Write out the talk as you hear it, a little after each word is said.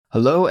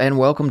Hello and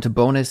welcome to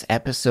bonus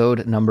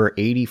episode number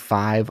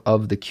 85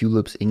 of the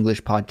Culips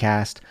English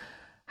podcast.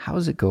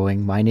 How's it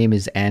going? My name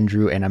is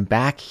Andrew and I'm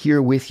back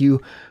here with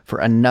you for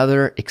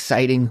another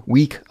exciting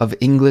week of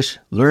English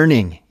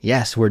learning.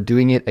 Yes, we're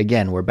doing it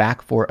again. We're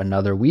back for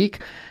another week.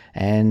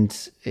 And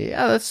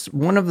yeah, that's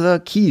one of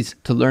the keys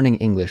to learning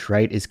English,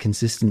 right? Is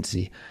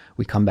consistency.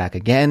 We come back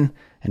again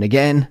and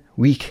again,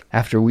 week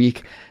after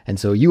week. And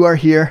so you are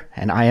here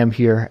and I am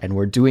here and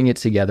we're doing it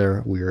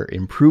together. We're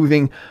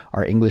improving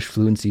our English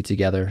fluency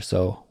together.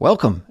 So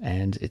welcome.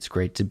 And it's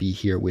great to be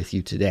here with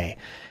you today.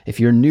 If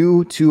you're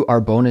new to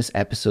our bonus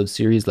episode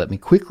series, let me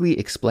quickly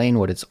explain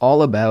what it's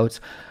all about.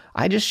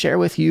 I just share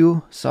with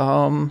you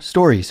some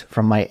stories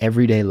from my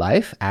everyday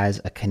life as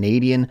a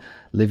Canadian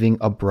living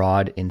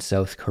abroad in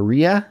South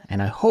Korea.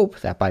 And I hope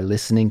that by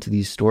listening to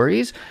these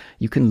stories,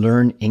 you can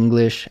learn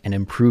English and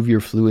improve your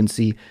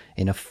fluency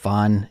in a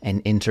fun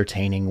and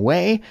entertaining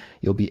way.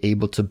 You'll be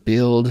able to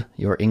build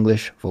your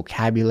English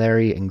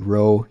vocabulary and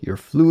grow your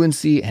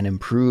fluency and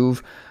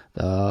improve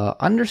the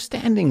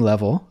understanding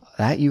level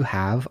that you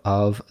have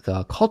of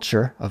the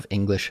culture of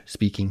English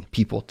speaking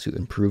people to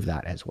improve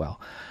that as well.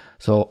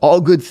 So all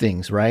good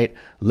things, right?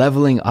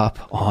 Leveling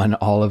up on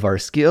all of our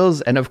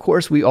skills. And of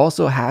course, we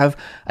also have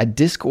a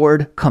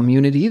Discord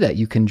community that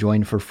you can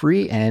join for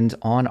free. And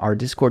on our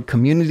Discord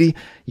community,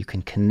 you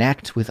can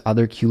connect with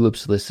other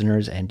Culips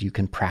listeners and you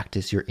can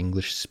practice your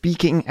English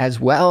speaking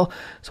as well.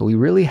 So we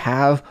really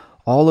have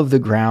all of the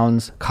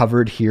grounds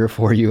covered here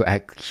for you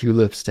at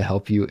Culips to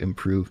help you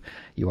improve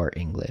your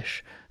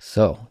English.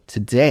 So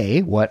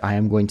today, what I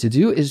am going to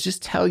do is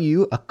just tell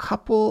you a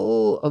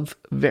couple of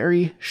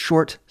very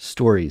short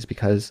stories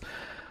because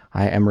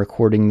I am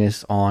recording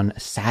this on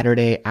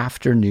Saturday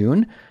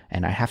afternoon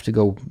and I have to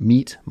go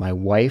meet my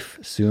wife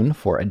soon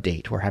for a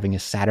date. We're having a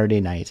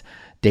Saturday night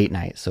date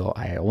night. So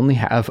I only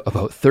have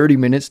about 30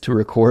 minutes to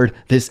record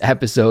this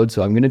episode.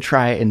 So I'm going to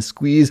try and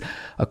squeeze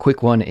a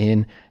quick one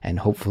in and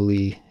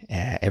hopefully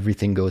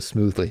everything goes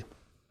smoothly.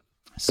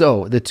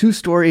 So the two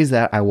stories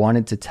that I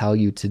wanted to tell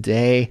you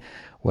today,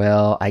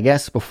 well, I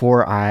guess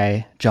before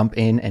I jump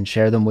in and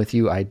share them with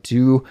you, I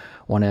do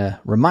want to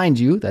remind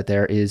you that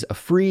there is a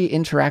free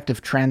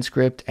interactive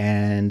transcript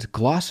and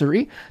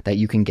glossary that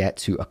you can get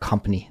to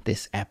accompany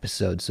this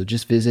episode. So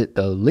just visit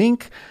the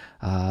link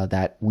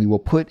that we will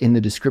put in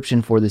the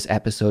description for this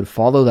episode.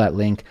 Follow that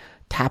link.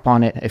 Tap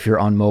on it if you're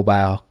on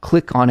mobile,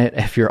 click on it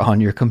if you're on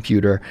your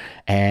computer,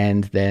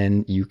 and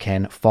then you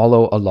can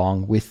follow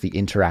along with the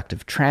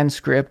interactive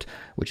transcript,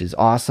 which is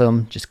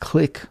awesome. Just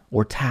click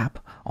or tap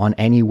on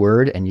any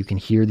word and you can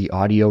hear the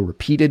audio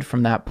repeated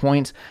from that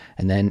point.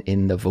 And then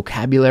in the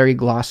vocabulary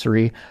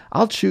glossary,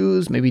 I'll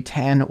choose maybe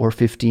 10 or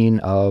 15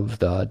 of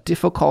the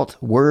difficult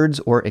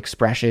words or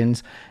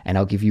expressions, and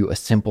I'll give you a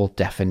simple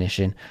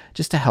definition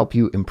just to help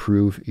you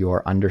improve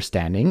your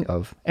understanding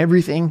of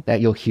everything that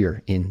you'll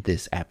hear in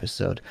this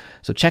episode.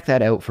 So check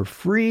that out for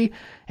free.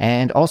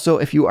 And also,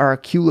 if you are a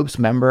Culips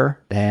member,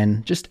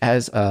 then just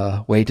as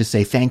a way to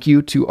say thank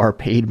you to our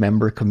paid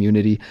member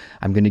community,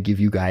 I'm going to give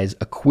you guys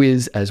a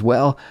quiz as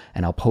well,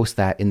 and I'll post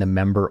that in the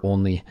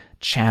member-only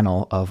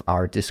channel of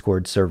our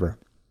Discord server.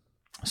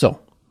 So,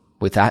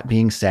 with that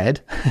being said,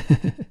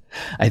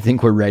 I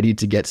think we're ready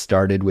to get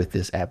started with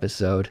this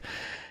episode.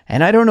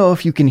 And I don't know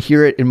if you can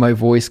hear it in my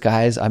voice,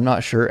 guys. I'm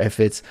not sure if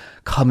it's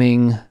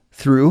coming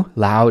through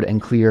loud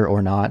and clear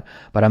or not,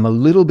 but I'm a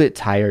little bit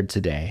tired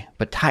today,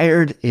 but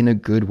tired in a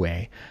good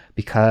way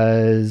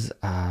because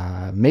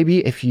maybe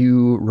if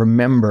you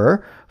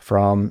remember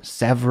from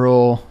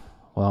several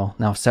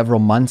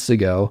months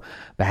ago,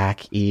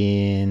 back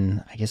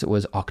in, I guess it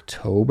was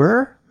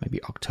October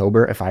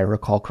if I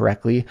recall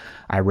correctly,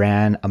 I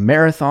ran a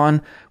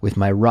marathon with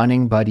my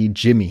running buddy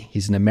Jimmy.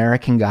 He's an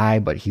American guy,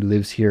 but he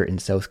lives here in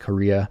South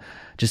Korea,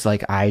 just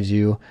like I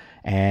do.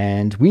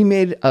 And we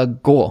made a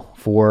goal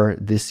for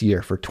this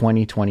year, for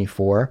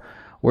 2024.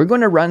 We're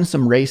going to run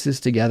some races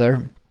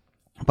together,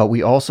 but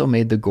we also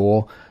made the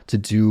goal to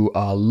do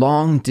a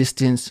long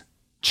distance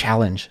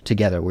challenge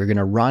together. We're going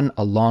to run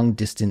a long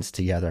distance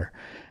together.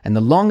 And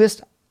the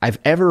longest I've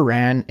ever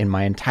ran in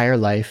my entire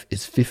life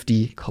is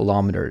 50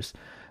 kilometers.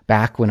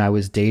 Back when I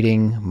was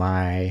dating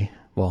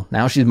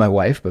now she's my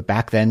wife, but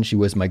back then she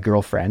was my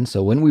girlfriend.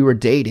 So when we were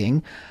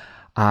dating,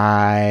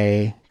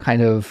 I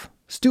kind of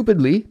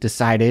stupidly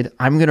decided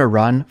I'm going to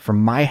run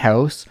from my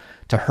house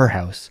to her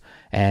house.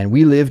 And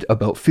we lived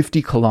about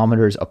 50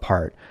 kilometers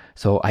apart.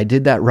 So I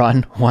did that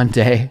run one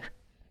day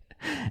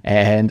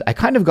and I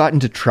kind of got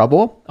into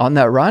trouble on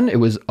that run. It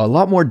was a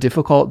lot more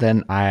difficult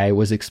than I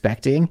was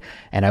expecting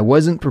and I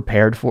wasn't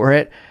prepared for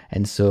it.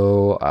 And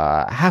so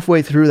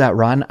halfway through that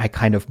run, I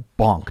kind of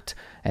bonked.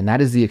 And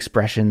that is the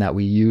expression that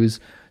we use.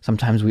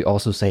 Sometimes we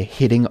also say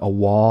hitting a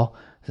wall.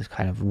 This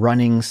kind of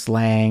running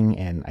slang,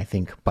 and I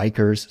think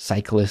bikers,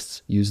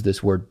 cyclists use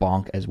this word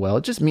bonk as well.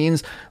 It just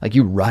means like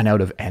you run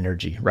out of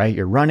energy, right?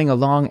 You're running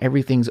along,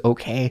 everything's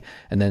okay,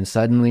 and then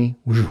suddenly,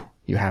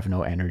 you have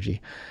no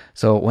energy.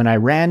 So when I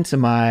ran to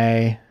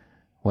my,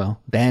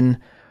 then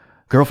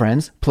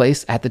girlfriend's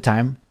place at the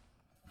time,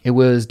 It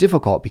was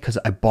difficult because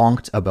I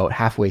bonked about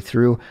halfway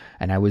through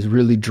and I was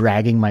really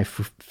dragging my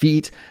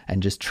feet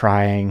and just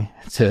trying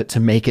to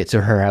make it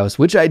to her house,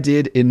 which I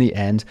did in the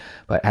end.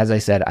 But as I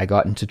said, I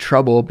got into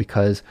trouble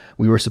because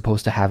we were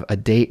supposed to have a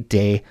date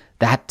day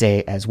that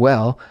day as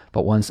well.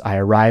 But once I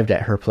arrived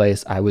at her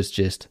place, I was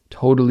just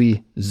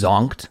totally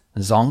zonked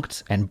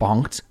and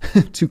bonked.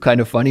 Two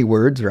kind of funny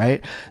words,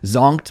 right?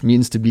 Zonked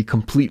means to be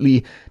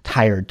completely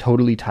tired,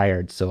 totally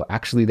tired. So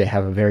actually they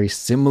have a very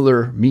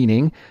similar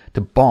meaning.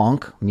 To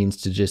bonk means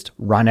to just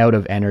run out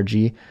of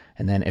energy.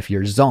 And then if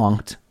you're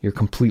zonked, you're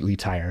completely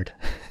tired.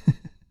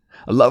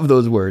 I love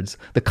those words.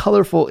 The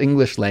colorful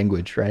English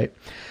language, right?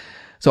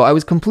 So I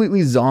was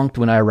completely zonked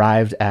when I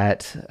arrived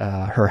at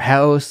her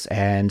house,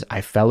 and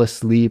I fell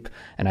asleep,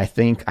 and I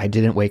think I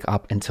didn't wake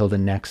up until the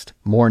next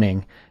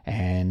morning,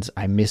 and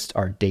I missed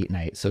our date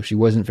night. So she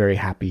wasn't very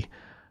happy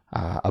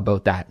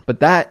about that. But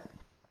that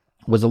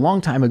was a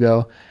long time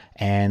ago,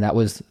 and that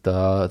was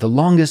the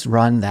longest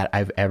run that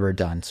I've ever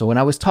done. So when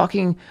I was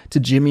talking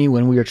to Jimmy,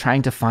 when we were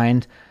trying to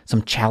find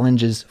some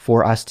challenges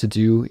for us to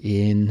do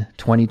in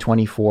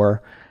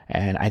 2024,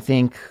 and I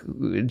think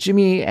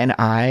Jimmy and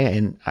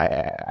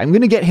I'm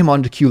going to get him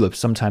onto Culips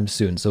sometime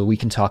soon so we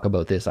can talk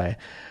about this. I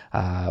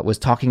was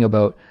talking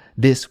about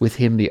this with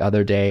him the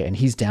other day, and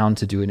he's down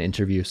to do an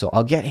interview. So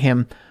I'll get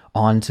him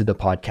onto the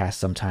podcast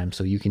sometime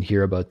so you can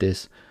hear about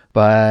this.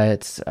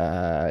 But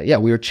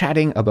we were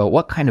chatting about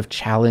what kind of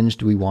challenge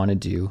do we want to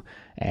do.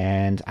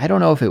 And I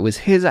don't know if it was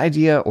his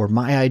idea or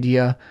my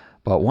idea,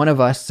 but one of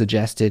us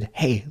suggested,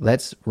 hey,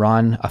 let's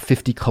run a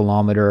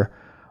 50-kilometer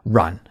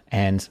run.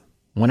 And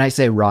when I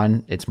say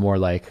run, it's more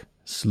like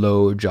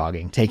slow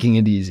jogging, taking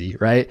it easy,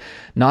 right?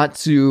 Not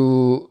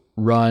to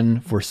run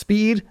for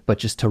speed, but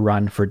just to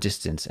run for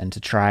distance and to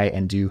try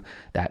and do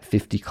that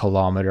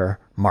 50-kilometer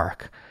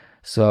mark.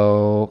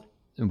 So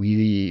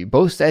we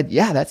both said,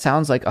 yeah, that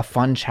sounds like a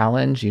fun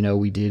challenge. You know,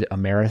 we did a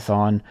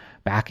marathon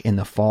back in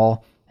the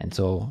fall. And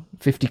so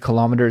 50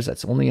 kilometers,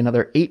 that's only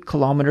another 8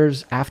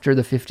 kilometers after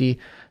the 50.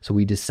 So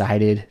we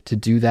decided to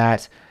do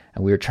that.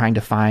 And we were trying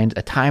to find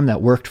a time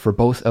that worked for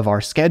both of our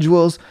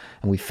schedules.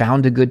 And we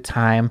found a good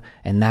time.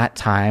 And that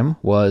time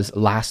was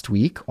last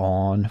week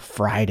on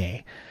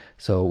Friday.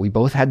 So we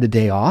both had the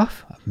day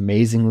off,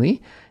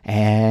 amazingly.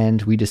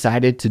 And we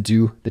decided to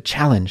do the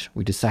challenge.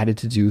 We decided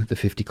to do the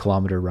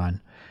 50-kilometer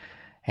run.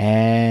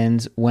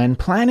 And when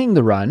planning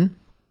the run,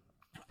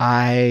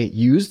 I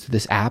used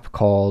this app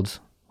called,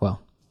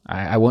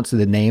 I won't say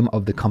the name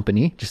of the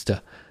company just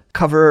to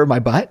cover my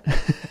butt.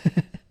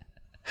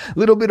 A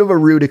little bit of a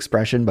rude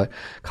expression, but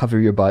cover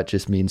your butt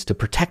just means to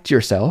protect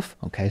yourself.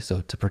 Okay,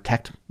 so to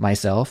protect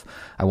myself,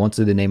 I won't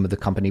say the name of the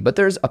company, but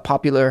there's a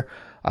popular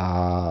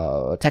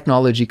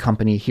technology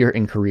company here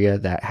in Korea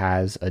that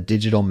has a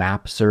digital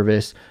map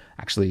service.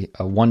 Actually,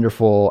 a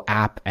wonderful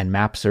app and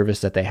map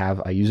service that they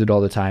have. I use it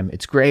all the time.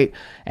 It's great.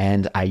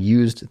 And I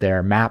used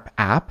their map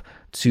app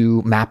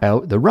to map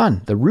out the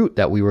route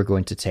that we were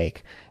going to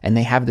take. And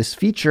they have this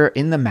feature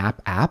in the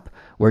map app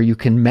where you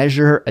can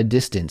measure a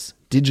distance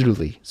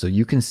digitally. So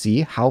you can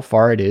see how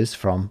far it is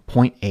from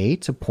point A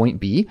to point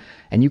B,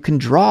 and you can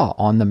draw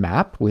on the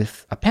map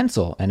with a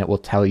pencil and it will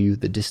tell you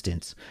the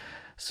distance.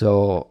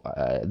 So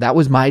that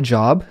was my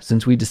job.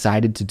 Since we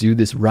decided to do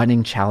this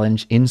running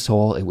challenge in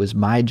Seoul, it was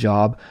my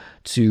job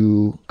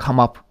to come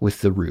up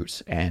with the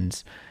route.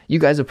 And you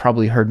guys have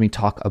probably heard me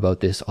talk about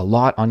this a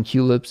lot on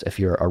Culips if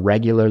you're a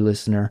regular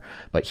listener.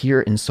 But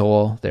here in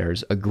Seoul,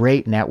 there's a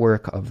great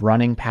network of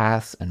running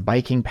paths and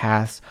biking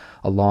paths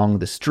along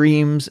the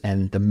streams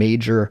and the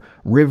major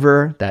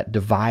river that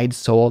divides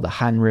Seoul, the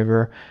Han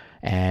River.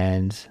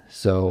 And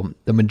so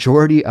the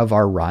majority of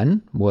our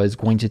run was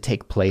going to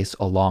take place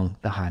along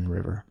the Han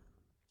River.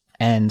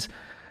 And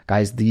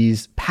guys,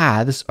 these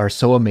paths are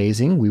so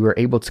amazing. We were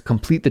able to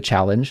complete the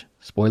challenge.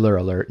 Spoiler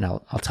alert.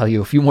 Now, I'll tell you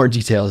a few more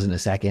details in a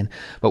second.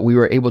 But we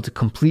were able to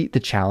complete the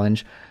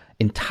challenge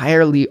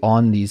entirely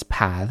on these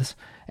paths.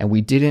 And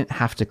we didn't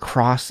have to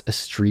cross a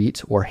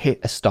street or hit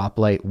a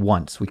stoplight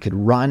once. We could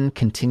run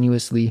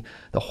continuously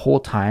the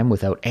whole time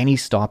without any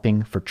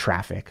stopping for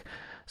traffic.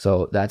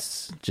 So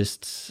that's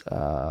just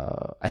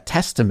a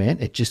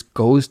testament. It just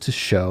goes to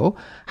show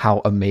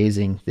how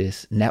amazing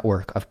this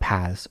network of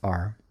paths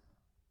are.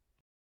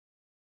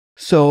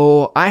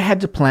 So I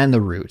had to plan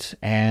the route,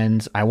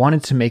 and I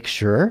wanted to make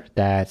sure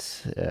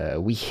that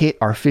we hit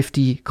our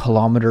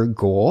 50-kilometer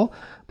goal.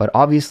 But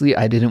obviously,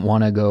 I didn't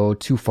want to go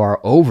too far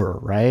over,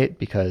 right?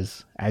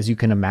 Because as you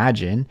can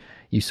imagine,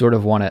 you sort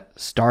of want to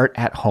start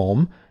at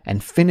home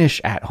and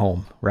finish at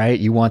home, right?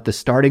 You want the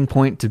starting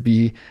point to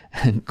be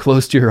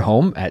close to your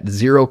home at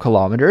 0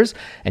 kilometers,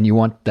 and you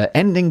want the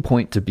ending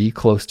point to be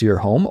close to your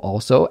home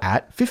also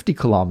at 50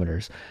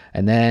 kilometers.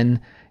 And then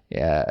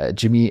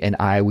Jimmy and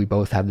we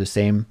both have the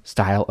same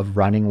style of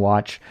running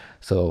watch.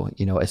 So,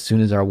 as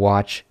soon as our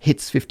watch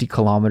hits 50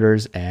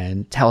 kilometers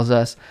and tells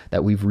us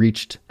that we've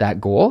reached that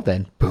goal,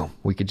 then boom,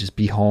 we could just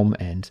be home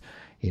and,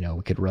 we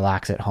could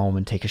relax at home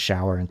and take a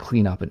shower and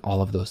clean up and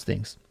all of those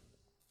things.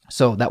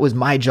 So that was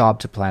my job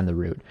to plan the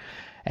route.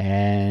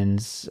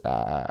 And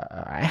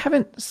I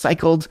haven't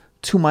cycled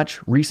too much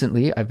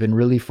recently. I've been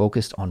really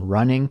focused on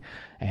running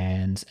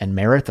and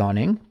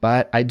marathoning,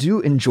 but I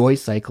do enjoy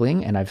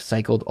cycling, and I've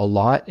cycled a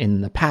lot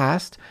in the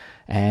past,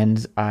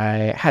 and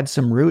I had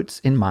some routes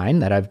in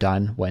mind that I've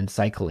done when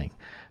cycling.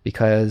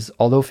 Because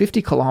although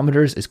 50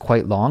 kilometers is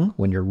quite long,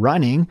 when you're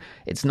running,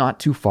 it's not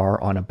too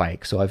far on a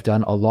bike. So I've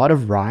done a lot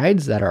of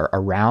rides that are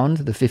around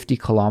the 50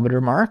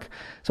 kilometer mark.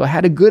 So I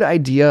had a good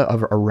idea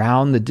of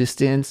around the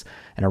distance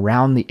and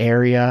around the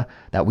area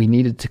that we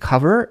needed to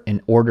cover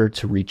in order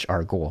to reach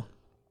our goal.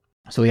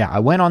 So yeah, I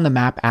went on the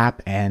map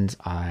app and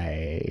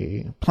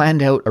I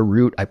planned out a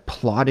route. I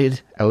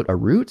plotted out a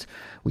route.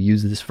 We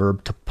use this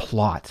verb to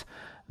plot,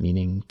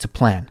 meaning to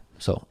plan.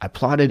 So I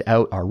plotted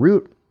out our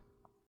route,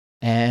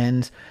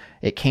 and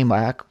it came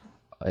back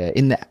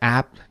in the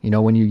app,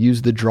 when you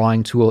use the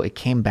drawing tool, it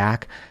came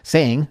back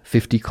saying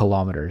 50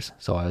 kilometers.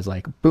 So I was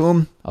like,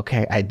 boom,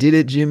 okay, I did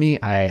it,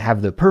 Jimmy. I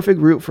have the perfect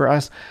route for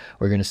us.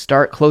 We're going to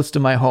start close to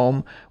my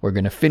home. We're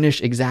going to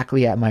finish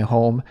exactly at my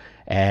home.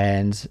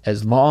 And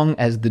as long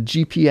as the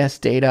GPS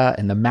data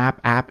and the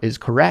map app is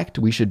correct,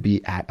 we should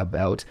be at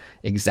about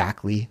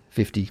exactly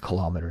 50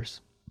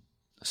 kilometers.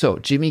 So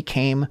Jimmy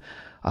came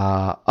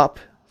up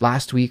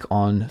last week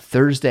on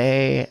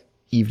Thursday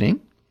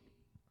evening,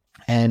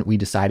 and we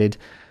decided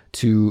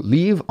to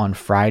leave on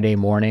Friday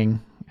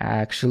morning.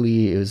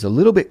 Actually, it was a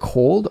little bit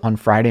cold on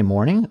Friday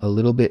morning,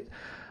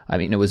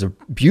 it was a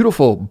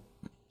beautiful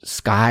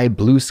sky,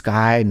 blue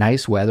sky,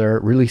 nice weather,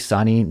 really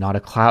sunny, not a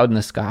cloud in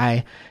the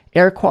sky.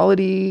 Air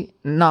quality,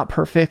 not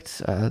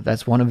perfect.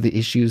 That's one of the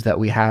issues that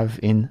we have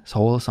in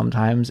Seoul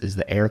sometimes, is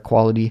the air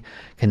quality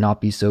cannot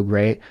be so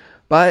great,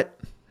 but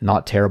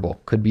not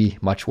terrible. Could be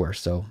much worse.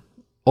 So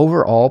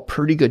overall,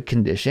 pretty good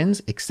conditions,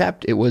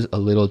 except it was a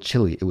little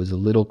chilly. It was a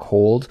little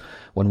cold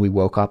when we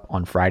woke up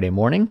on Friday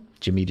morning.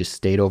 Jimmy just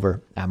stayed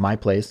over at my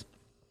place.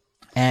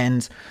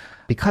 And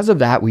because of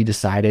that, we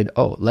decided,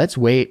 let's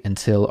wait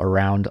until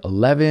around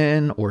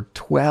 11 or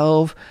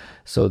 12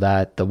 so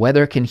that the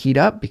weather can heat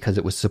up, because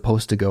it was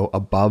supposed to go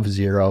above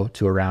 0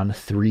 to around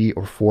 3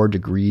 or 4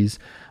 degrees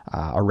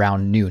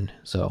around noon.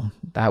 So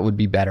that would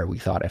be better, we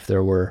thought. If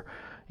there were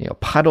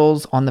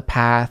puddles on the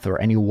path or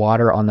any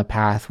water on the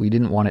path, we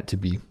didn't want it to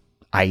be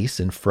ice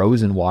and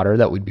frozen water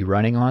that we'd be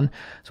running on.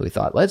 So we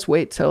thought, let's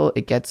wait till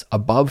it gets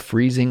above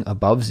freezing,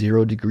 above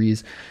 0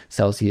 degrees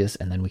Celsius,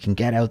 and then we can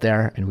get out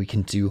there and we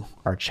can do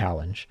our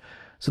challenge.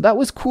 So that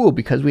was cool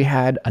because we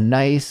had a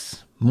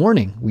nice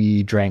morning.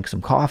 We drank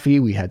some coffee,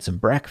 we had some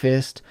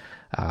breakfast,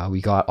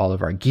 we got all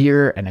of our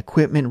gear and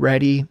equipment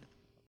ready.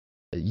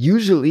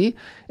 Usually,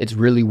 it's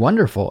really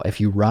wonderful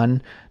if you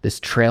run this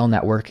trail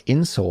network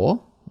in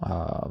Seoul.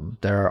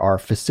 There are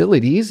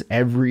facilities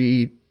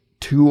every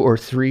 2 or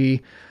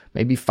 3,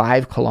 maybe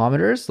 5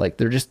 kilometers. Like,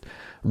 they're just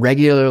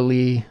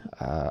regularly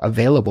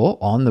available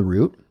on the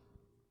route.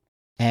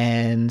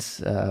 And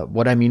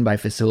what I mean by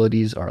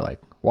facilities are like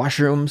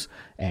washrooms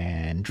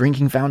and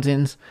drinking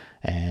fountains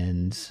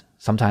and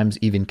sometimes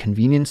even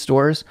convenience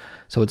stores.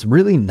 So it's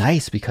really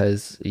nice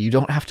because you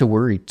don't have to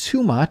worry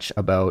too much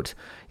about,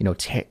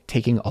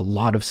 taking a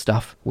lot of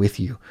stuff with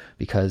you.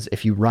 Because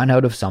if you run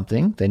out of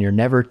something, then you're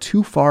never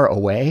too far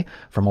away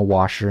from a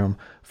washroom,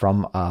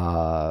 from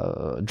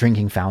a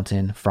drinking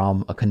fountain,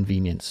 from a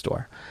convenience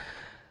store.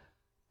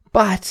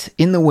 But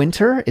in the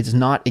winter, it's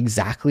not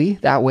exactly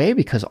that way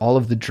because all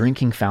of the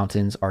drinking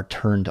fountains are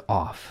turned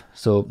off.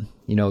 So,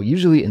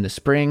 usually in the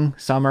spring,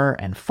 summer,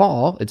 and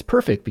fall, it's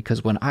perfect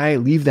because when I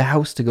leave the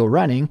house to go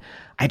running,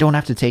 I don't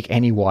have to take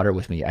any water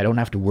with me. I don't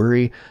have to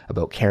worry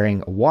about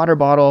carrying a water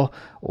bottle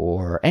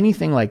or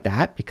anything like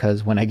that,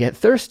 because when I get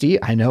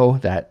thirsty, I know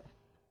that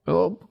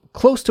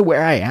close to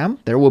where I am,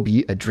 there will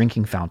be a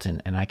drinking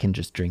fountain and I can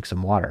just drink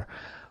some water.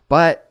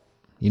 But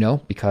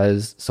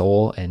because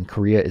Seoul and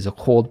Korea is a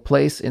cold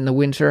place in the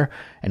winter,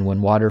 and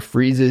when water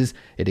freezes,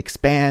 it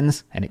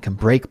expands and it can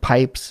break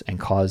pipes and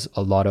cause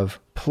a lot of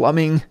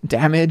plumbing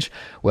damage.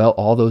 Well,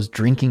 all those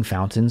drinking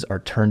fountains are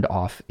turned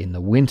off in the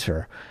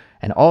winter.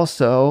 And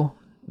also,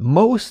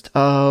 most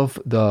of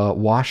the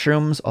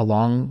washrooms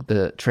along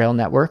the trail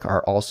network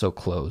are also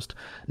closed.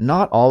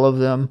 Not all of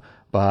them,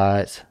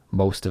 but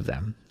most of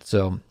them.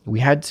 So we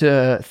had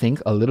to think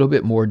a little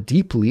bit more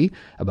deeply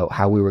about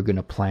how we were going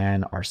to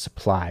plan our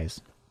supplies.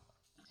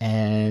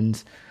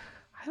 And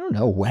I don't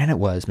know when it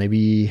was,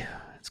 maybe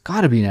it's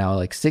got to be now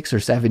like 6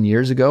 or 7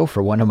 years ago,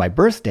 for one of my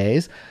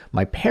birthdays,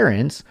 my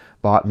parents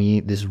bought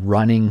me this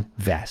running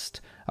vest,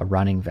 a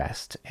running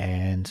vest.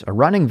 And a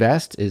running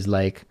vest is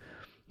like,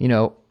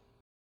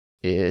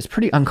 it's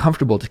pretty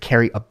uncomfortable to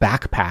carry a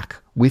backpack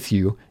with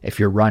you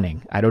if you're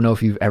running. I don't know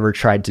if you've ever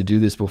tried to do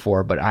this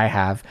before, but I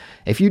have.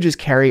 If you just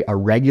carry a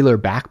regular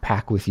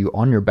backpack with you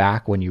on your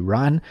back when you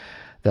run,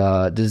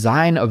 the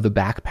design of the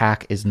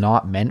backpack is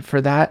not meant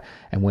for that.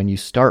 And when you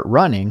start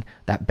running,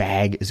 that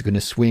bag is going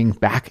to swing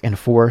back and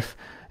forth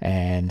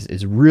and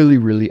is really,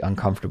 really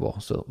uncomfortable.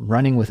 So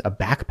running with a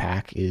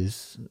backpack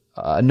is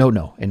a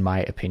no-no, in my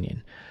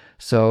opinion.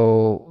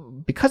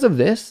 So because of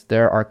this,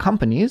 there are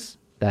companies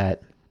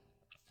that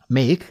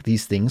make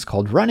these things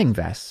called running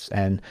vests,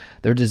 and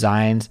they're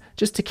designed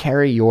just to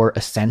carry your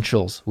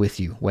essentials with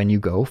you when you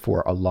go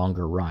for a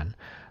longer run.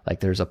 Like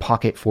there's a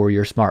pocket for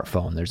your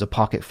smartphone, there's a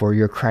pocket for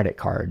your credit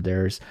card,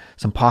 there's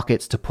some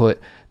pockets to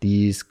put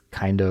these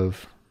kind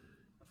of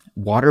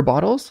water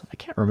bottles. I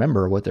can't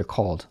remember what they're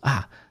called.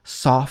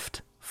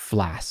 Soft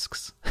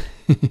flasks.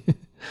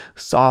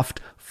 Soft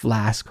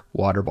flask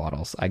water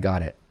bottles. I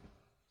got it.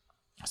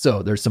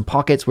 So there's some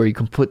pockets where you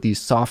can put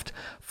these soft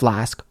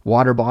flask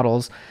water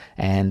bottles.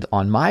 And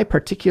on my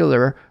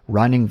particular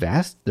running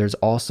vest, there's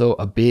also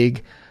a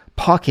big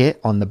pocket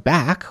on the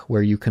back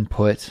where you can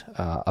put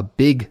a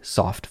big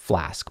soft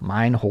flask.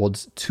 Mine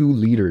holds 2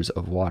 liters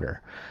of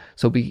water.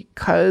 So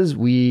because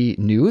we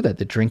knew that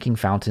the drinking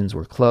fountains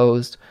were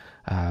closed,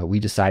 we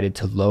decided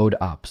to load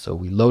up. So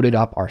we loaded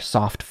up our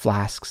soft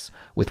flasks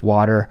with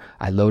water.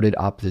 I loaded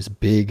up this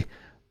big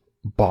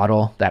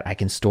bottle that I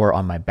can store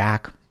on my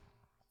back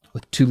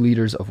with 2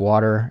 liters of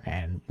water.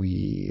 And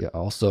we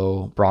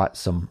also brought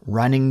some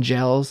running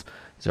gels.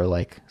 These are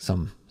like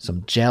some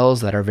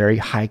gels that are very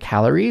high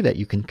calorie that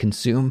you can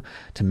consume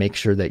to make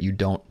sure that you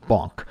don't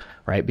bonk,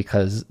 right?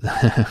 Because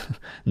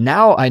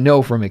now I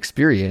know from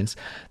experience,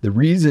 the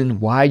reason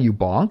why you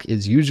bonk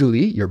is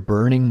usually you're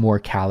burning more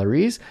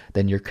calories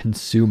than you're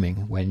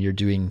consuming when you're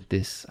doing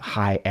this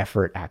high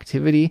effort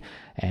activity.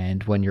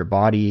 And when your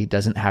body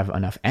doesn't have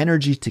enough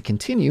energy to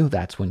continue,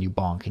 that's when you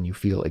bonk and you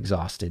feel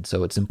exhausted.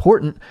 So it's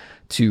important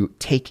to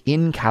take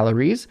in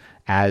calories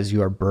as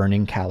you are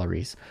burning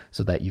calories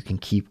so that you can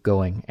keep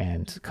going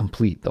and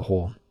complete the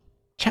whole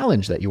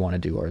challenge that you want to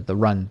do or the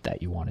run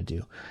that you want to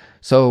do.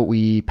 So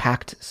we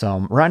packed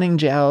some running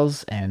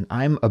gels, and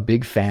I'm a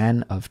big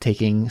fan of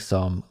taking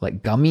some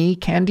like gummy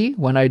candy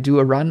when I do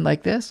a run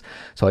like this.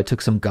 So I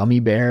took some gummy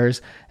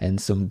bears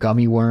and some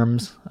gummy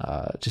worms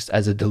just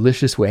as a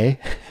delicious way.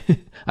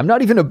 I'm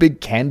not even a big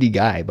candy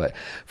guy, but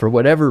for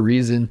whatever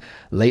reason,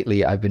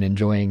 lately I've been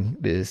enjoying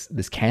this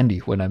candy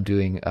when I'm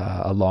doing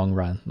a long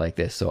run like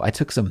this. So I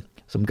took some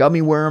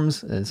gummy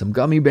worms and some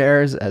gummy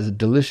bears as a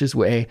delicious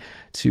way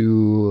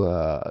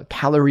to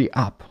calorie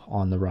up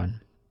on the run.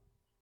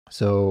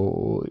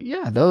 So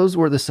yeah, those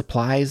were the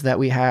supplies that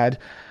we had.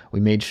 We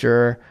made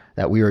sure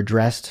that we were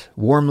dressed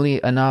warmly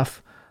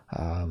enough.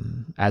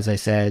 As I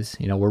said,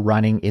 we're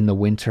running in the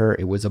winter.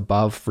 It was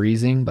above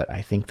freezing, but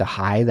I think the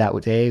high that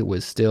day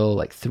was still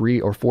like 3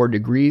 or 4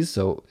 degrees.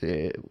 So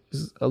it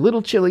was a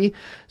little chilly.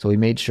 So we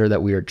made sure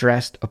that we were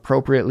dressed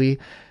appropriately.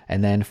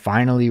 And then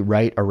finally,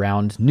 right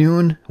around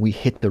noon, we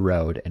hit the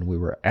road and we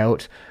were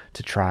out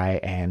to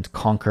try and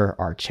conquer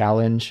our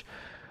challenge,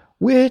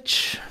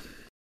 which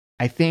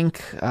I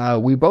think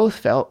we both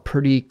felt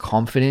pretty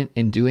confident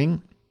in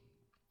doing.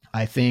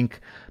 I think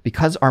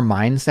because our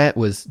mindset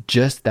was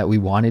just that we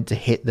wanted to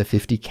hit the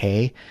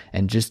 50K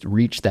and just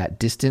reach that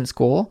distance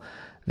goal,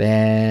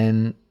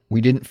 then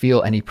we didn't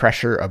feel any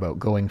pressure about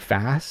going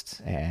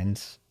fast.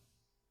 And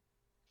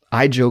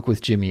I joke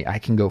with Jimmy, I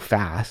can go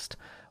fast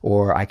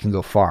or I can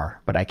go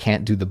far, but I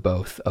can't do the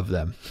both of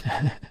them.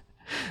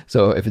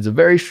 So if it's a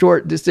very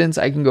short distance,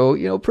 I can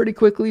go, pretty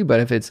quickly. But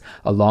if it's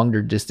a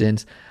longer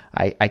distance,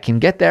 I can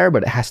get there,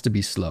 but it has to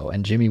be slow.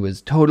 And Jimmy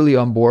was totally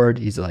on board.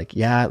 He's like,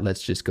 yeah,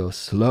 let's just go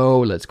slow,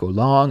 let's go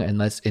long, and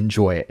let's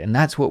enjoy it. And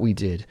that's what we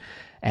did.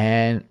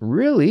 And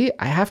really,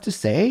 I have to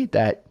say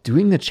that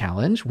doing the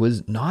challenge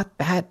was not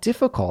that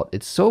difficult.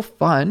 It's so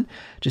fun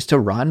just to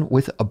run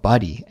with a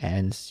buddy.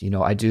 And,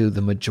 I do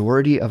the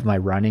majority of my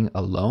running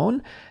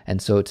alone.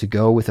 And so to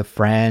go with a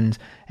friend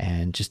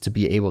and just to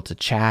be able to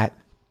chat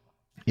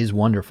is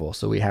wonderful.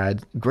 So we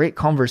had great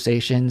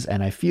conversations,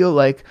 and I feel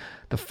like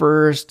the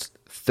first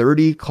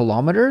 30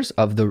 kilometers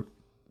of the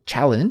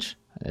challenge,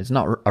 it's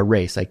not a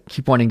race. I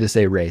keep wanting to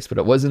say race, but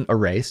it wasn't a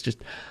race. Just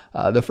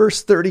the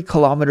first 30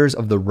 kilometers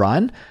of the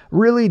run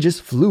really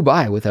just flew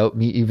by without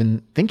me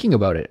even thinking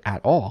about it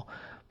at all.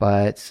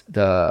 But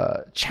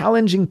the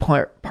challenging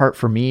part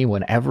for me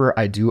whenever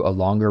I do a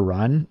longer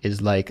run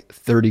is like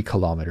 30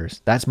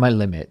 kilometers. That's my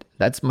limit.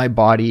 That's my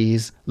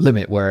body's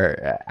limit,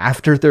 where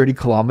after 30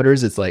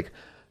 kilometers, it's like,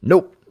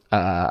 nope,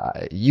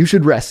 you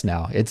should rest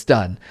now. It's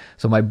done.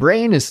 So my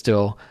brain is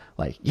still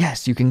like,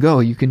 yes, you can go,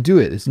 you can do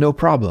it. It's no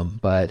problem.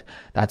 But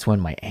that's when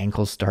my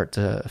ankles start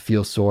to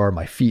feel sore.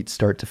 My feet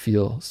start to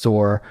feel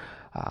sore.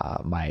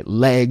 My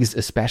legs,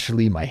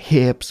 especially my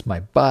hips, my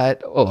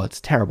butt. Oh,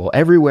 it's terrible.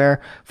 Everywhere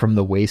from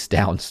the waist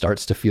down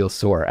starts to feel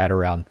sore at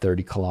around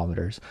 30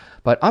 kilometers.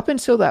 But up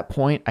until that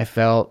point, I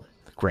felt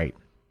great.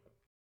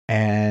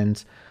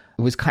 And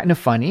it was kind of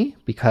funny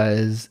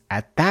because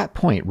at that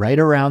point, right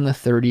around the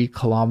 30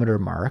 kilometer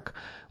mark,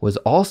 was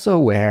also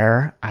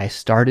where I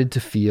started to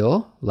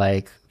feel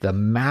like the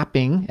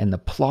mapping and the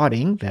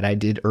plotting that I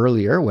did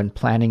earlier when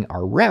planning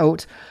our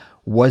route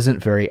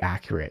wasn't very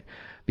accurate.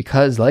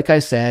 Because like I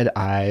said,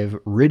 I've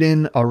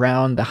ridden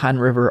around the Han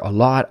River a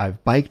lot.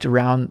 I've biked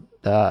around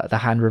the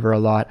Han River a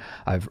lot.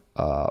 I've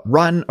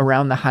run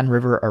around the Han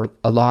River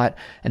a lot.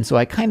 And so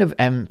I kind of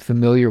am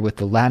familiar with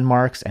the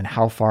landmarks and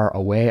how far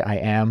away I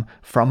am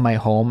from my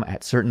home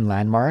at certain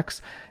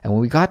landmarks. And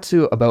when we got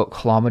to about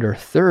kilometer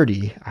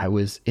 30, I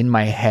was in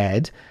my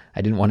head.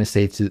 I didn't want to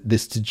say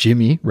this to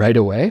Jimmy right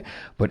away,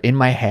 but in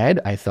my head,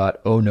 I thought,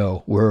 oh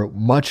no, we're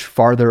much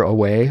farther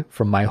away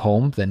from my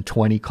home than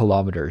 20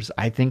 kilometers.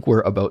 I think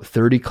we're about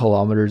 30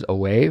 kilometers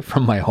away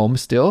from my home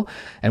still,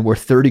 and we're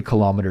 30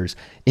 kilometers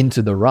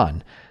into the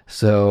run.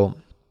 So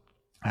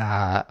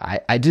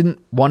I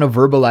didn't want to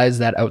verbalize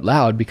that out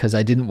loud because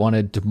I didn't want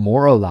to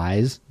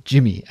demoralize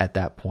Jimmy at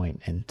that point.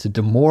 And to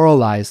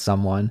demoralize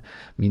someone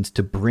means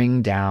to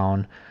bring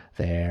down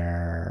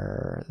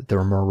their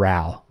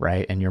morale,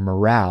 right? And your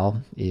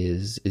morale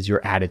is your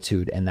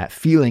attitude and that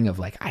feeling of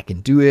like, I can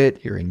do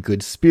it. You're in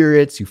good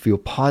spirits. You feel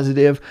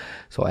positive.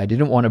 So I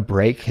didn't want to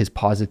break his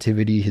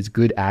positivity, his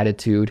good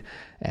attitude,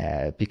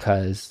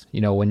 because,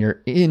 when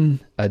you're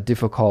in a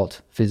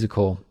difficult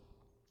physical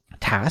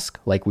task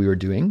like we were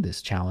doing,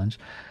 this challenge,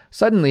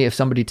 suddenly if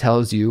somebody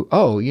tells you,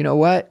 oh, you know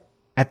what?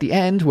 At the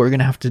end, we're going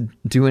to have to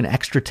do an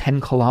extra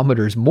 10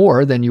 kilometers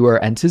more than you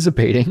are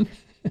anticipating.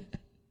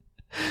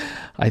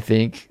 I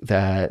think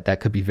that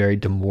could be very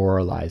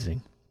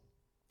demoralizing.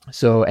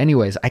 So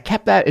anyways, I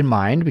kept that in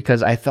mind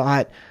because I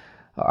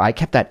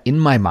kept that in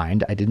my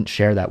mind. I didn't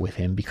share that with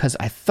him because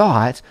I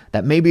thought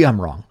that maybe I'm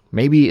wrong.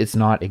 Maybe it's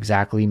not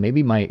exactly,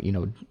 maybe my,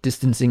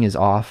 distancing is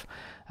off.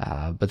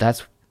 But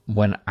that's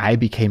when I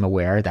became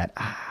aware that,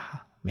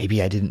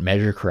 maybe I didn't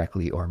measure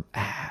correctly, or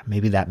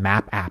maybe that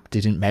map app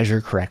didn't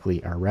measure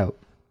correctly our route.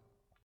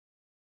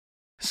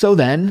 So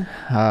then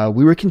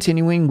we were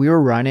continuing, we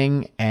were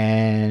running,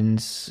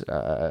 and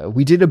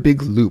we did a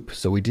big loop.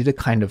 So we did a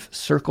kind of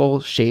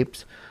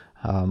circle-shaped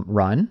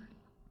run.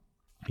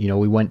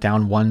 We went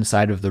down one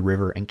side of the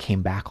river and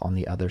came back on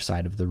the other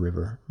side of the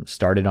river.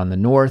 Started on the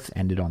north,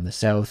 ended on the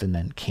south, and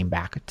then came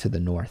back to the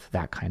north,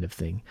 that kind of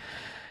thing.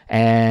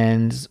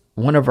 And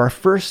one of our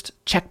first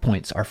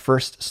checkpoints, our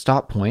first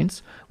stop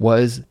points,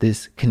 was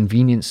this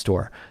convenience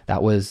store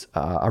that was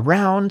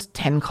around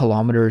 10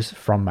 kilometers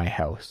from my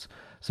house.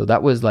 So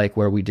that was like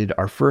where we did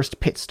our first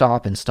pit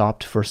stop and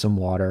stopped for some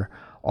water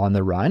on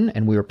the run.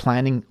 And we were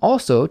planning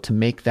also to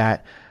make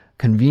that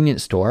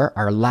convenience store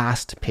our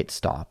last pit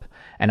stop.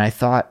 And I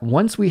thought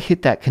once we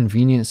hit that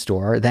convenience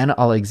store, then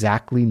I'll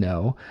exactly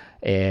know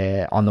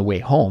on the way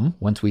home,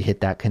 once we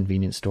hit that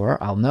convenience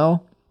store, I'll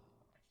know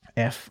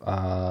if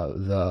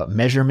the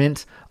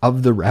measurement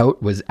of the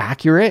route was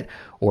accurate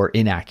or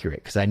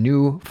inaccurate, because I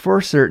knew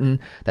for certain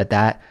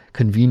that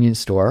convenience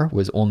store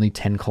was only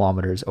 10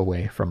 kilometers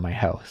away from my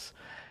house.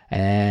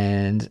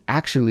 And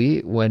actually,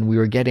 when we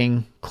were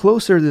getting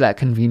closer to that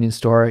convenience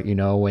store,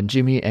 when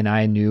Jimmy and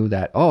I knew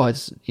that,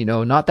 it's,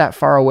 not that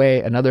far away,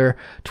 another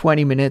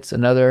 20 minutes,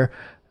 another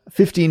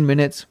 15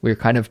 minutes, we were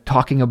kind of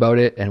talking about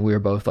it, and we were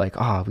both like,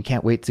 we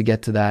can't wait to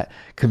get to that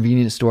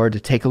convenience store to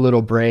take a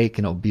little break,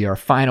 and it'll be our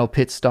final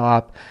pit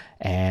stop.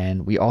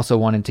 And we also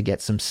wanted to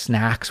get some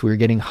snacks. We were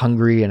getting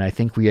hungry, and I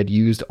think we had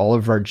used all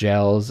of our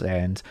gels,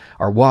 and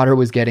our water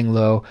was getting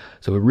low.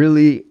 So we're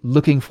really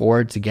looking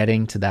forward to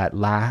getting to that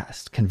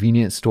last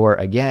convenience store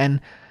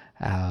again.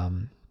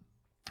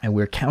 And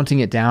we're counting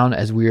it down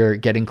as we're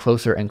getting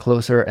closer and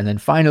closer. And then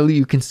finally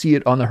you can see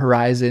it on the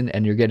horizon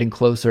and you're getting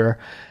closer.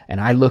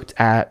 And I looked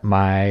at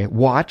my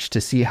watch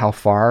to see how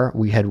far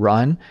we had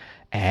run.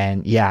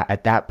 And yeah,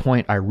 at that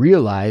point I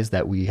realized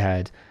that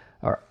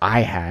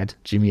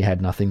Jimmy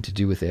had nothing to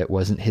do with it. It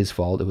wasn't his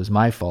fault. It was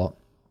my fault.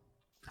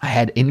 I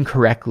had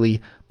incorrectly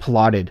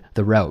plotted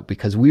the route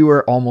because we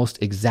were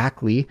almost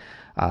exactly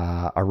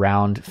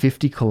around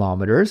 50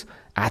 kilometers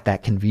at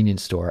that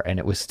convenience store, and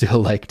it was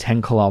still like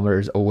 10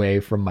 kilometers away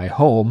from my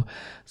home.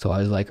 So I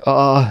was like,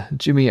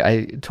 Jimmy,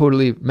 I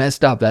totally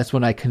messed up. That's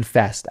when I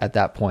confessed at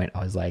that point.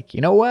 I was like,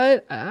 you know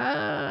what?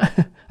 I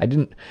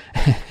didn't.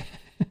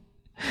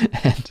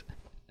 And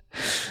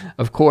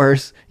of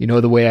course,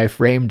 the way I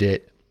framed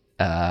it,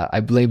 I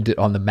blamed it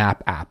on the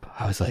map app.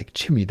 I was like,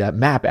 Jimmy, that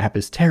map app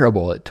is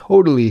terrible. It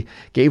totally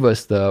gave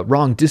us the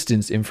wrong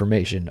distance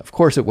information. Of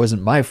course, it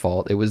wasn't my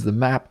fault. It was the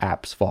map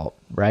app's fault,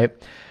 right?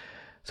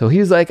 So he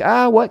was like,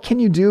 what can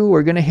you do?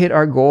 We're going to hit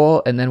our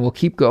goal and then we'll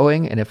keep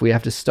going. And if we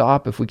have to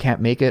stop, if we can't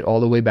make it all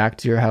the way back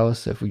to your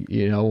house, if we,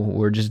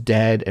 we're just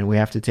dead and we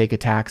have to take a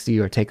taxi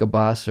or take a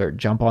bus or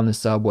jump on the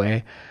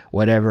subway,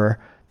 whatever,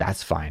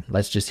 that's fine.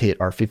 Let's just hit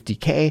our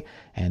 50K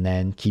and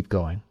then keep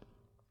going.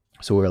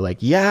 So we were like,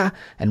 yeah.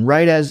 And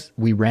right as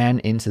we ran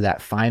into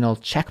that final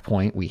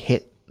checkpoint, we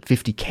hit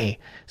 50K.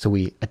 So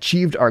we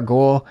achieved our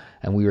goal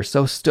and we were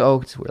so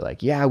stoked. We're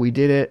like, yeah, we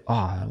did it.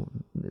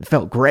 It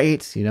felt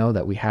great,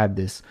 that we had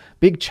this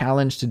big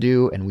challenge to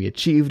do and we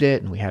achieved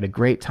it and we had a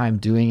great time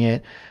doing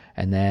it.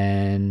 And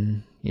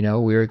then,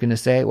 we were going to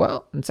say,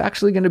 well, it's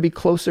actually going to be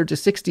closer to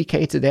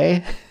 60K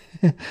today.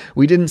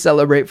 We didn't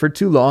celebrate for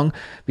too long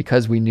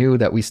because we knew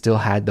that we still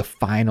had the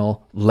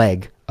final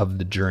leg of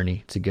the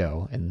journey to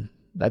go. And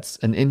that's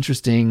an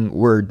interesting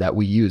word that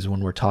we use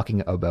when we're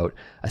talking about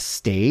a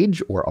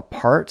stage or a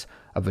part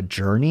of a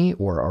journey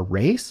or a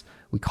race.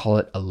 We call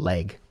it a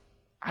leg.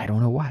 I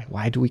don't know why.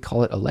 Why do we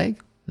call it a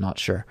leg? Not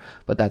sure,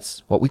 but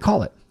that's what we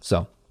call it.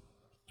 So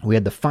we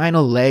had the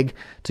final leg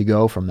to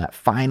go from that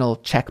final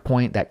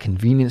checkpoint, that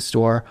convenience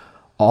store,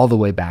 all the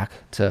way back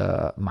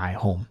to my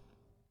home.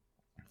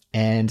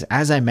 And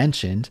as I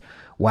mentioned,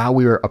 while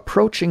we were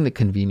approaching the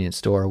convenience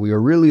store, we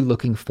were really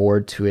looking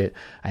forward to it.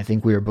 I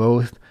think we were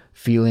both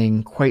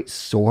feeling quite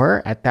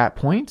sore at that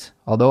point.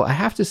 Although I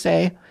have to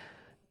say,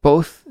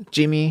 both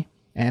Jimmy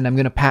and I'm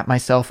going to pat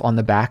myself on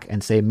the back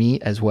and say me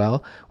as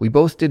well, we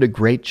both did a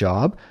great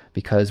job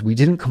because we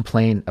didn't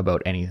complain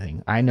about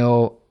anything. I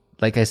know,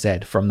 like I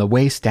said, from the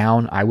waist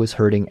down, I was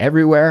hurting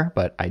everywhere,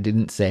 but I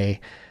didn't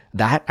say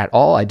that at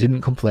all. I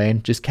didn't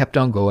complain, just kept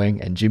on going,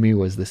 and Jimmy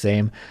was the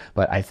same.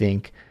 But I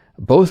think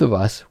both of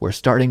us were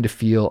starting to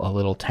feel a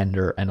little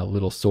tender and a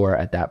little sore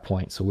at that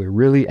point. So we're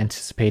really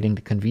anticipating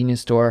the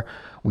convenience store.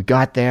 We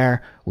got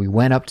there, we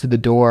went up to the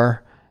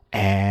door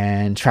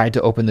and tried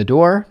to open the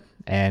door,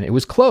 and it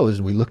was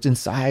closed. We looked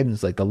inside and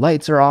it's like the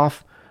lights are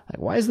off.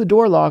 Like, why is the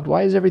door locked?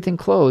 Why is everything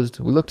closed?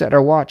 We looked at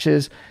our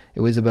watches.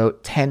 It was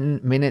about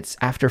 10 minutes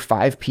after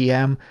 5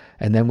 p.m.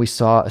 And then we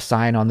saw a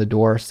sign on the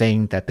door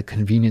saying that the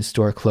convenience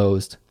store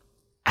closed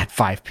at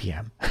 5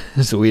 p.m.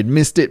 So we had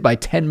missed it by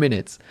 10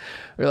 minutes.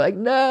 We're like,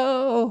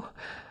 no.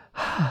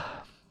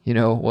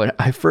 When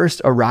I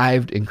first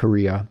arrived in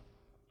Korea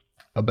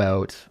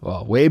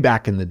way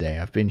back in the day,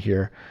 I've been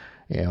here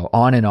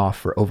on and off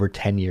for over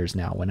 10 years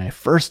now. When I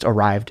first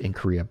arrived in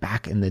Korea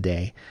back in the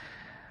day,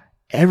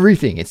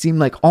 it seemed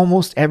like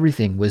almost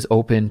everything was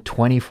open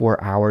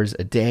 24 hours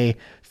a day,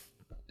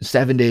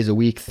 7 days a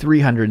week,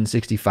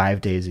 365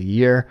 days a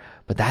year.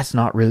 But that's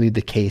not really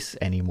the case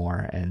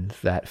anymore. And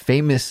that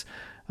famous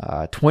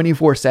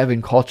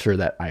 24/7 culture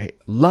that I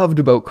loved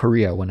about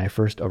Korea when I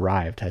first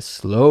arrived has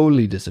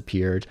slowly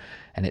disappeared.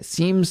 And it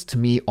seems to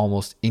me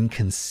almost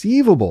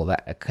inconceivable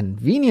that a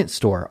convenience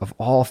store of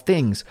all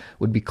things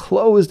would be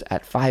closed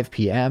at 5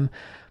 p.m.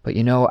 But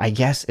I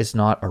guess it's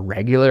not a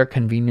regular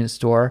convenience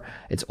store.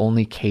 It's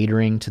only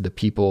catering to the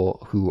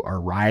people who are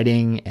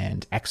riding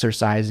and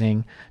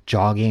exercising,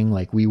 jogging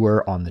like we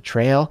were on the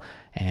trail.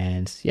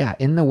 And yeah,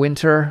 in the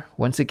winter,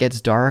 once it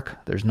gets dark,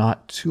 there's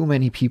not too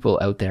many people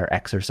out there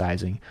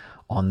exercising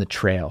on the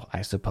trail,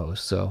 I suppose.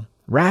 So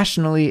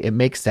rationally, it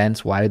makes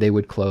sense why they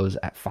would close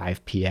at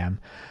 5 p.m.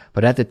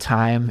 But at the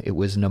time, it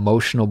was an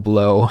emotional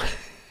blow.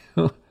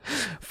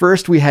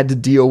 First, we had to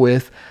deal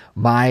with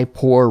my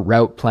poor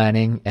route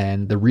planning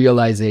and the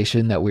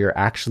realization that we were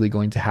actually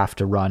going to have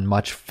to run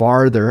much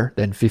farther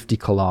than 50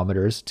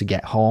 kilometers to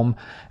get home.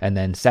 And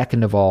then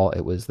second of all,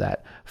 it was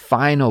that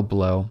final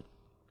blow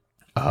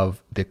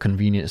of the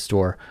convenience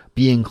store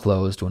being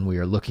closed when we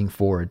were looking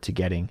forward to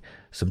getting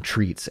some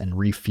treats and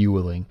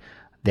refueling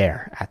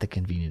there at the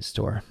convenience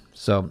store.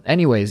 So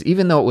anyways,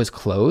 even though it was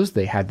closed,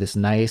 they had this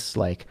nice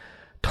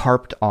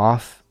tarped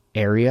off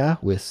area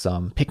with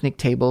some picnic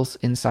tables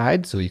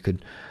inside. So you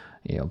could,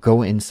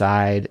 go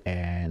inside,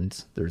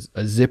 and there's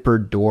a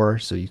zippered door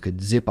so you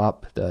could zip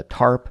up the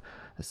tarp.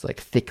 It's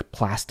thick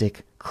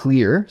plastic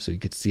clear so you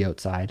could see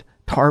outside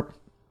tarp.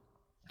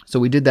 So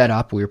we did that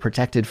up. We were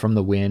protected from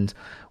the wind.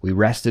 We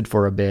rested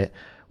for a bit.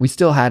 We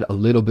still had a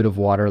little bit of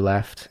water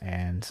left.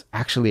 And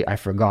actually, I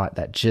forgot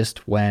that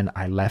just when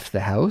I left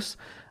the house,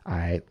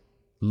 I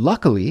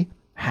luckily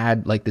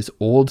had this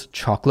old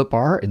chocolate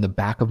bar in the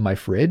back of my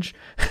fridge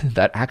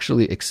that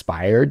actually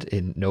expired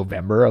in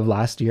November of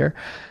last year.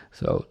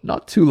 So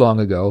not too long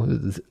ago,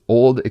 this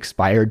old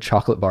expired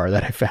chocolate bar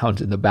that I found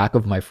in the back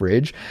of my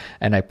fridge.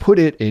 And I put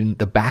it in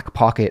the back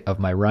pocket of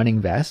my running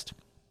vest.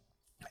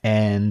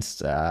 And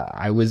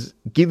I was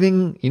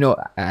giving,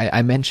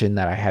 I mentioned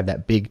that I had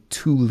that big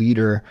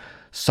 2-liter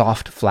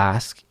soft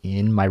flask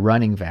in my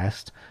running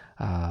vest.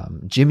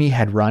 Jimmy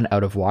had run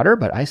out of water,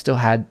 but I still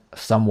had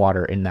some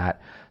water in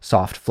that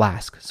soft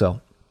flask.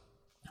 So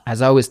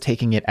as I was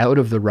taking it out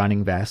of the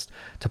running vest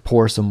to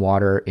pour some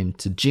water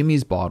into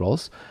Jimmy's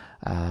bottles,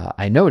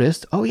 I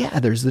noticed, oh yeah,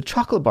 there's the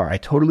chocolate bar. I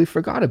totally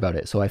forgot about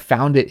it. So I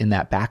found it in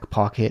that back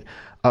pocket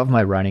of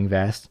my running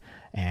vest.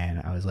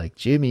 And I was like,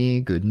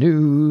 Jimmy, good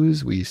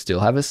news. We still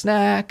have a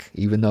snack,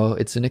 even though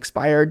it's an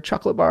expired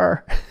chocolate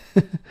bar.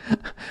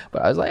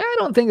 But I was like, I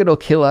don't think it'll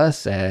kill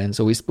us. And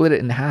so we split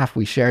it in half.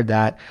 We shared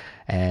that.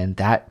 And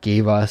that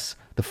gave us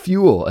the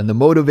fuel and the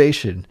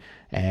motivation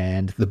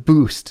and the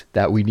boost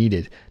that we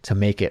needed to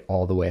make it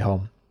all the way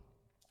home.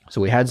 So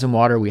we had some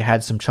water. We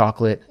had some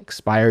chocolate,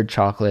 expired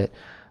chocolate.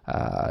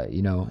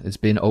 It's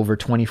been over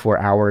 24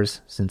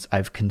 hours since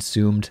I've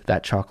consumed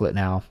that chocolate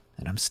now.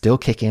 And I'm still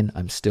kicking.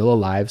 I'm still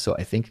alive. So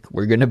I think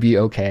we're going to be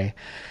okay.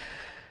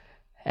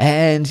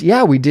 And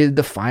yeah, we did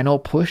the final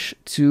push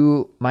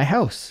to my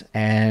house.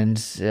 And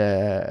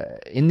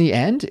in the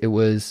end, it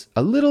was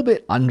a little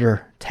bit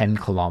under 10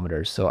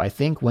 kilometers. So I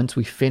think once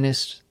we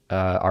finished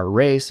our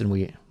race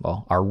and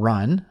our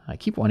run, I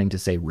keep wanting to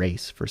say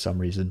race for some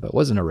reason, but it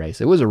wasn't a race.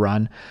 It was a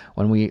run.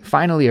 When we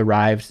finally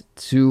arrived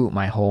to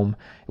my home,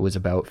 it was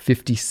about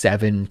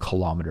 57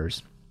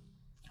 kilometers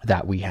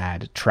that we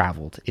had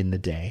traveled in the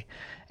day.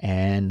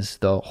 And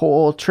the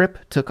whole trip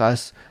took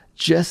us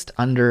just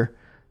under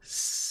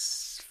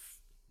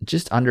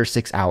just under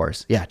 6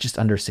 hours. Yeah, just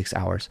under 6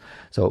 hours.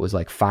 So it was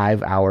like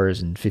 5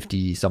 hours and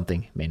 50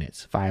 something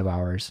minutes, 5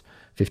 hours,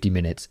 50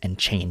 minutes and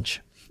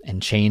change.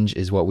 And change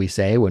is what we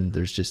say when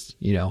there's just,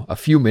 a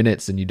few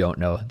minutes and you don't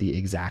know the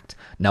exact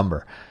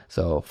number.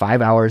 So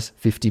 5 hours,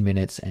 50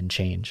 minutes and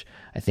change.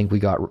 I think we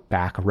got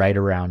back right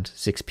around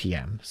 6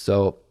 p.m.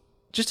 So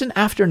just an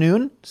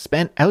afternoon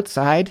spent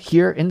outside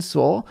here in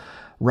Seoul,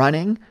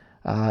 running,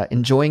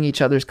 enjoying each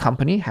other's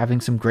company,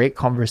 having some great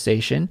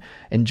conversation,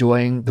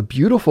 enjoying the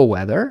beautiful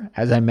weather.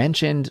 As I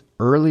mentioned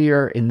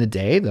earlier in the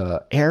day,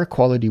 the air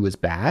quality was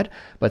bad,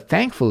 but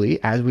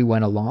thankfully, as we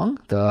went along,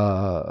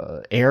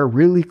 the air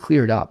really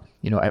cleared up.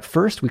 At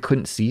first we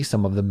couldn't see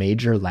some of the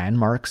major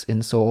landmarks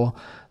in Seoul,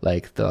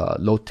 like the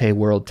Lotte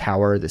World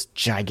Tower, this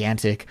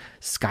gigantic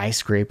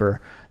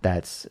skyscraper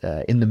that's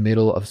in the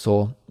middle of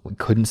Seoul. We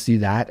couldn't see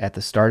that at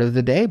the start of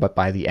the day, but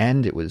by the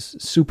end, it was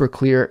super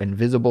clear and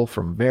visible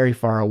from very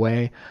far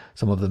away.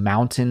 Some of the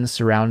mountains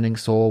surrounding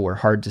Seoul were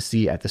hard to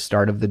see at the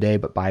start of the day,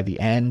 but by the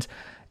end,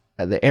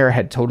 the air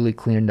had totally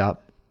cleared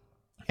up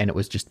and it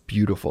was just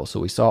beautiful.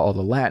 So we saw all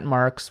the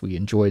landmarks. We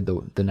enjoyed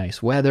the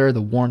nice weather,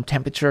 the warm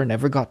temperature,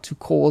 never got too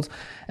cold.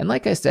 And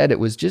like I said, it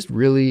was just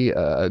really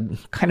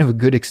kind of a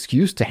good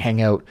excuse to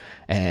hang out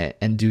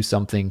and do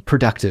something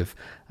productive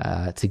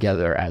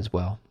together as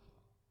well.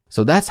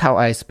 So that's how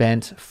I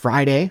spent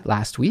Friday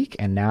last week.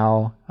 And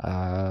now,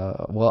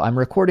 I'm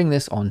recording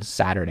this on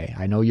Saturday.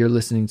 I know you're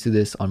listening to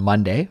this on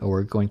Monday, or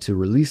we're going to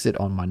release it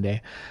on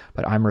Monday,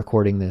 but I'm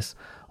recording this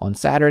on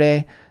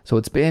Saturday. So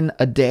it's been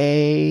a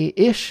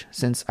day-ish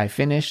since I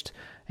finished,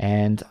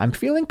 and I'm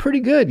feeling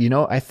pretty good.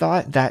 I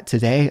thought that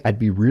today I'd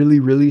be really,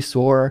 really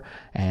sore,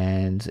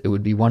 and it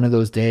would be one of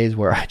those days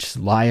where I just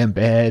lie in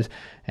bed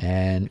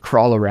and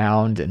crawl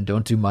around and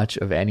don't do much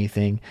of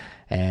anything.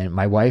 And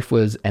my wife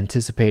was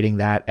anticipating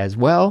that as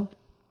well.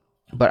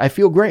 But I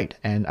feel great,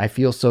 and I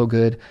feel so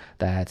good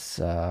that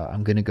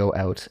I'm going to go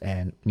out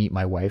and meet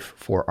my wife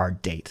for our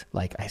date,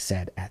 like I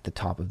said at the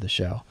top of the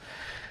show.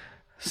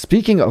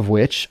 Speaking of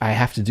which, I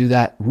have to do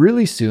that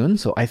really soon,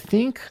 so I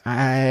think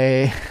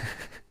I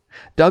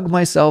dug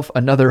myself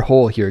another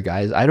hole here,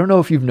 guys. I don't know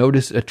if you've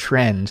noticed a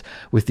trend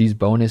with these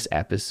bonus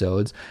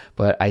episodes,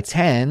 but I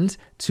tend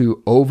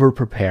to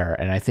over-prepare,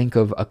 and I think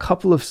of a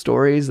couple of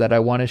stories that I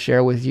want to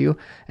share with you,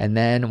 and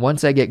then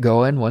once I get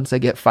going, once I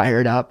get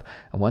fired up,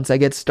 and once I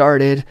get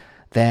started,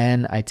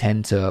 then I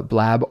tend to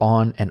blab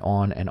on and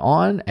on and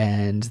on,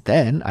 and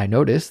then I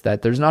notice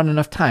that there's not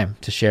enough time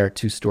to share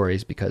 2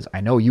 stories because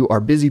I know you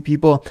are busy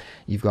people.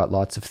 You've got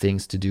lots of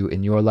things to do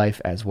in your life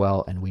as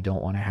well, and we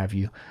don't want to have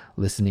you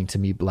listening to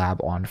me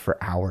blab on for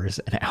hours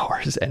and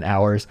hours and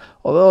hours.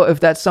 Although if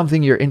that's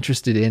something you're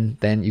interested in,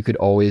 then you could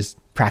always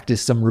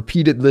practice some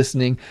repeated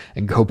listening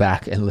and go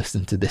back and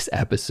listen to this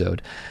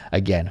episode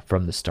again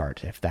from the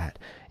start if that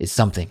is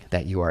something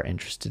that you are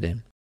interested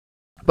in.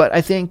 But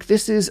I think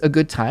this is a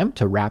good time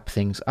to wrap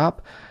things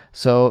up.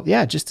 So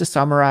yeah, just to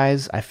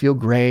summarize, I feel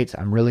great.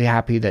 I'm really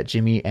happy that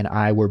Jimmy and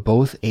I were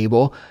both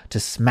able to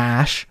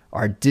smash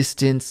our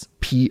distance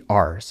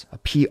PRs. A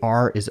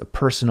PR is a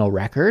personal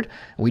record.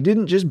 We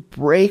didn't just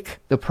break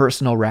the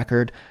personal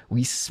record,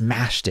 we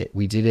smashed it.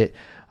 We did it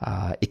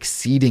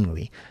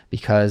exceedingly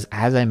because,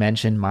 as I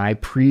mentioned, my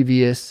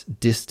previous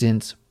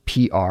distance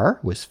PR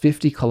was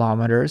 50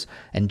 kilometers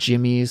and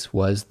Jimmy's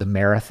was the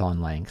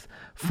marathon length,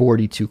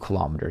 42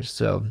 kilometers.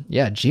 So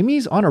yeah,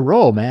 Jimmy's on a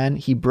roll, man.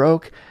 He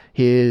broke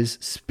his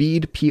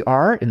speed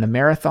PR in the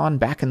marathon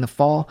back in the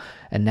fall,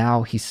 and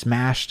now he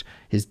smashed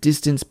his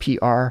distance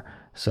PR.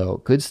 So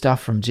good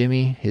stuff from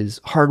Jimmy.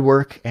 His hard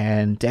work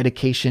and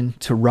dedication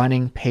to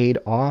running paid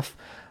off,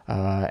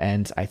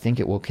 and I think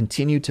it will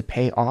continue to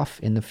pay off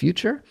in the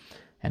future.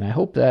 And I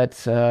hope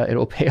that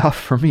it'll pay off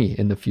for me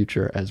in the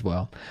future as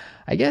well.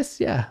 I guess,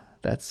 yeah,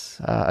 that's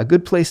a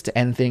good place to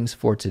end things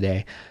for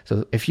today.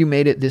 So if you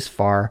made it this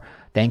far,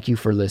 thank you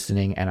for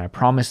listening. And I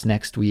promise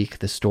next week,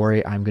 the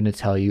story I'm going to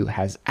tell you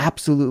has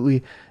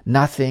absolutely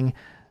nothing.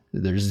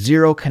 There's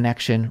zero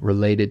connection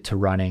related to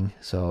running.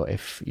 So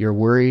if you're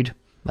worried,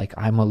 like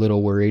I'm a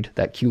little worried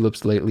that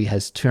Culips lately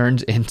has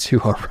turned into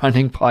a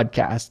running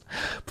podcast,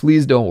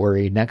 please don't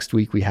worry. Next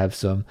week we have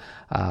some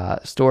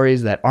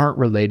stories that aren't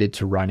related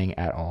to running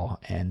at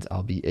all, and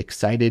I'll be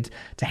excited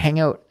to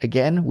hang out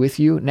again with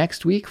you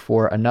next week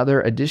for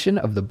another edition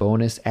of the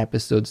bonus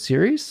episode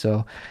series.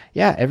 So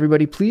yeah,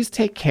 everybody, please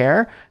take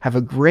care. Have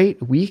a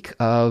great week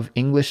of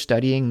English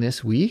studying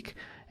this week,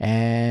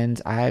 and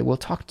I will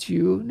talk to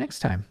you next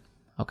time.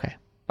 Okay,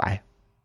 bye.